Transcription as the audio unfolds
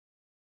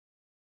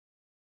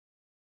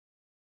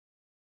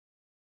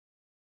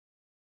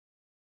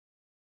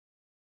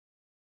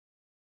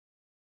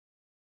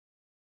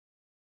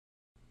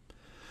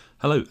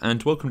Hello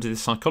and welcome to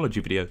this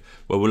psychology video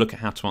where we'll look at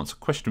how to answer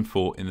question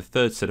 4 in the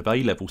third set of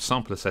A-level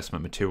sample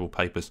assessment material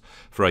papers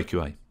for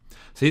AQA.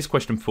 So here's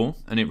question 4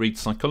 and it reads,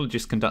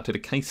 Psychologists conducted a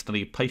case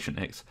study of patient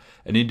X,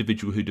 an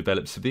individual who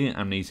developed severe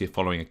amnesia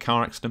following a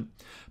car accident.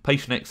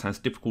 Patient X has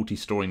difficulty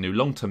storing new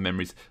long-term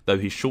memories, though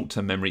his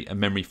short-term memory and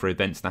memory for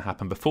events that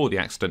happened before the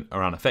accident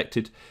are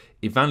unaffected.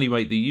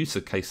 Evaluate the use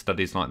of case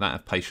studies like that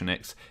of patient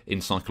X in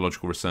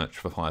psychological research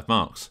for 5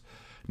 marks.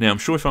 Now, I'm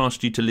sure if I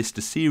asked you to list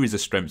a series of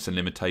strengths and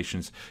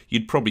limitations,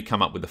 you'd probably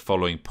come up with the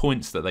following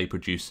points: that they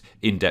produce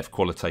in-depth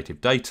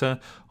qualitative data.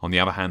 On the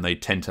other hand, they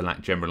tend to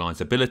lack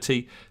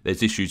generalizability.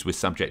 There's issues with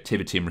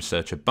subjectivity and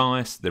researcher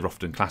bias. They're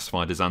often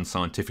classified as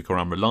unscientific or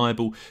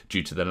unreliable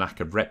due to the lack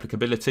of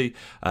replicability.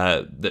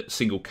 That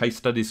single case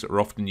studies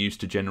are often used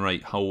to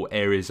generate whole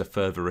areas of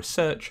further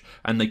research,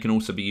 and they can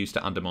also be used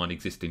to undermine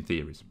existing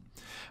theories.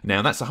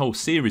 Now, that's a whole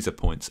series of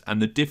points,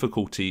 and the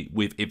difficulty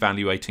with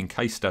evaluating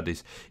case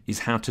studies is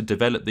how to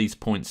develop these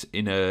points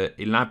in an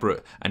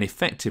elaborate and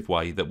effective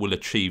way that will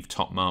achieve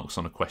top marks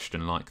on a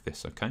question like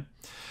this, okay?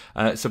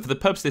 So for the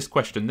purpose of this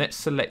question, let's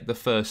select the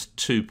first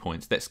 2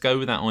 points. Let's go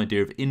with that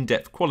idea of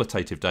in-depth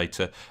qualitative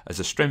data as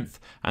a strength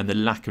and the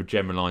lack of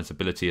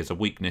generalizability as a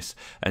weakness,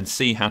 and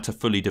see how to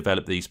fully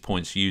develop these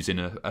points using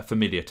a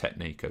familiar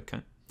technique,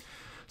 okay?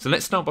 So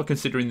let's start by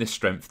considering this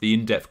strength, the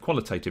in-depth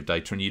qualitative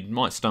data, and you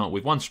might start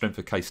with one strength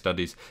of case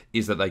studies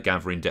is that they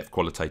gather in-depth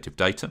qualitative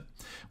data.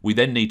 We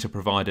then need to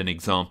provide an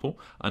example,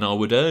 and I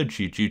would urge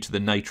you, due to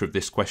the nature of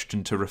this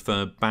question, to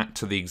refer back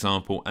to the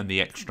example and the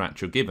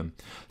extract you're given.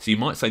 So you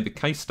might say the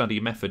case study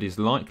method is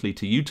likely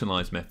to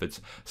utilise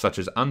methods such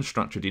as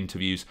unstructured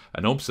interviews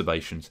and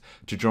observations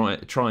to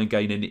try and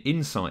gain an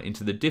insight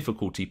into the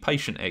difficulty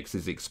patient X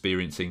is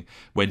experiencing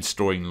when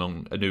storing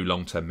new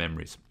long-term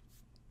memories.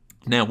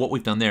 Now, what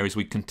we've done there is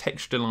we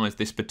contextualised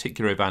this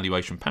particular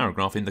evaluation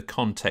paragraph in the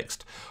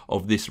context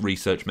of this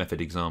research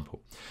method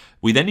example.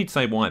 We then need to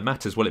say why it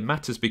matters. Well, it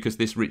matters because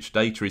this rich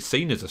data is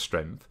seen as a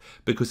strength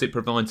because it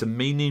provides a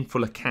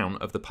meaningful account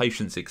of the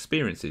patient's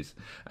experiences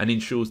and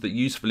ensures that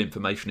useful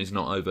information is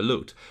not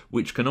overlooked,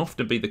 which can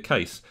often be the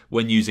case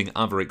when using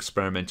other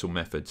experimental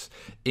methods.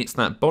 It's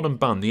that bottom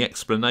bun, the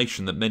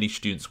explanation, that many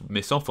students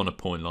miss off on a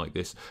point like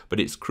this,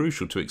 but it's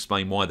crucial to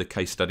explain why the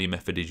case study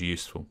method is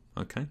useful.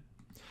 Okay?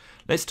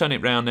 Let's turn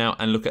it round now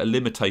and look at a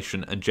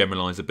limitation and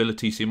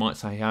generalizability. So you might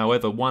say,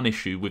 however, one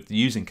issue with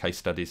using case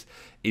studies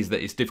is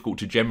that it's difficult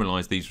to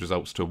generalize these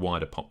results to a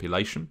wider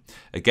population.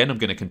 Again, I'm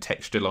going to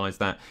contextualize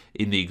that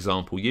in the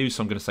example used.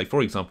 So I'm going to say,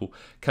 for example,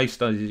 case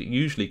studies are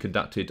usually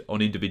conducted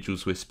on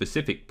individuals with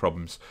specific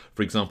problems.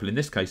 For example, in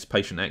this case,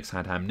 patient X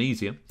had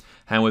amnesia.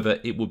 However,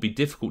 it would be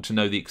difficult to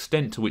know the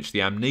extent to which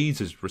the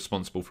amnesia is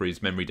responsible for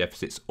his memory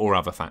deficits or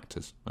other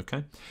factors.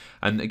 Okay,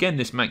 and again,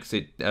 this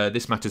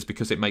matters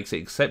because it makes it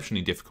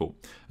exceptionally difficult,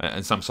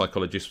 and some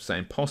psychologists would say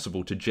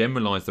impossible, to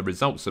generalize the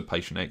results of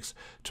patient X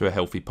to a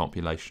healthy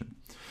population.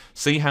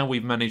 See how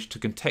we've managed to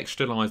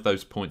contextualize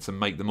those points and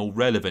make them all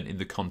relevant in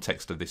the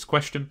context of this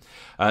question.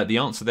 The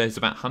answer there is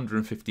about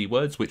 150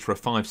 words, which for a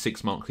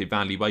 5-6 mark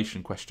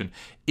evaluation question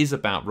is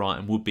about right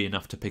and would be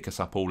enough to pick us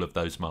up all of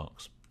those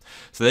marks.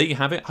 So there you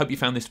have it. Hope you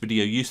found this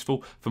video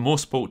useful. For more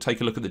support,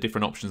 take a look at the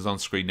different options on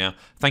screen now.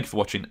 Thank you for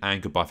watching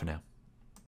and goodbye for now.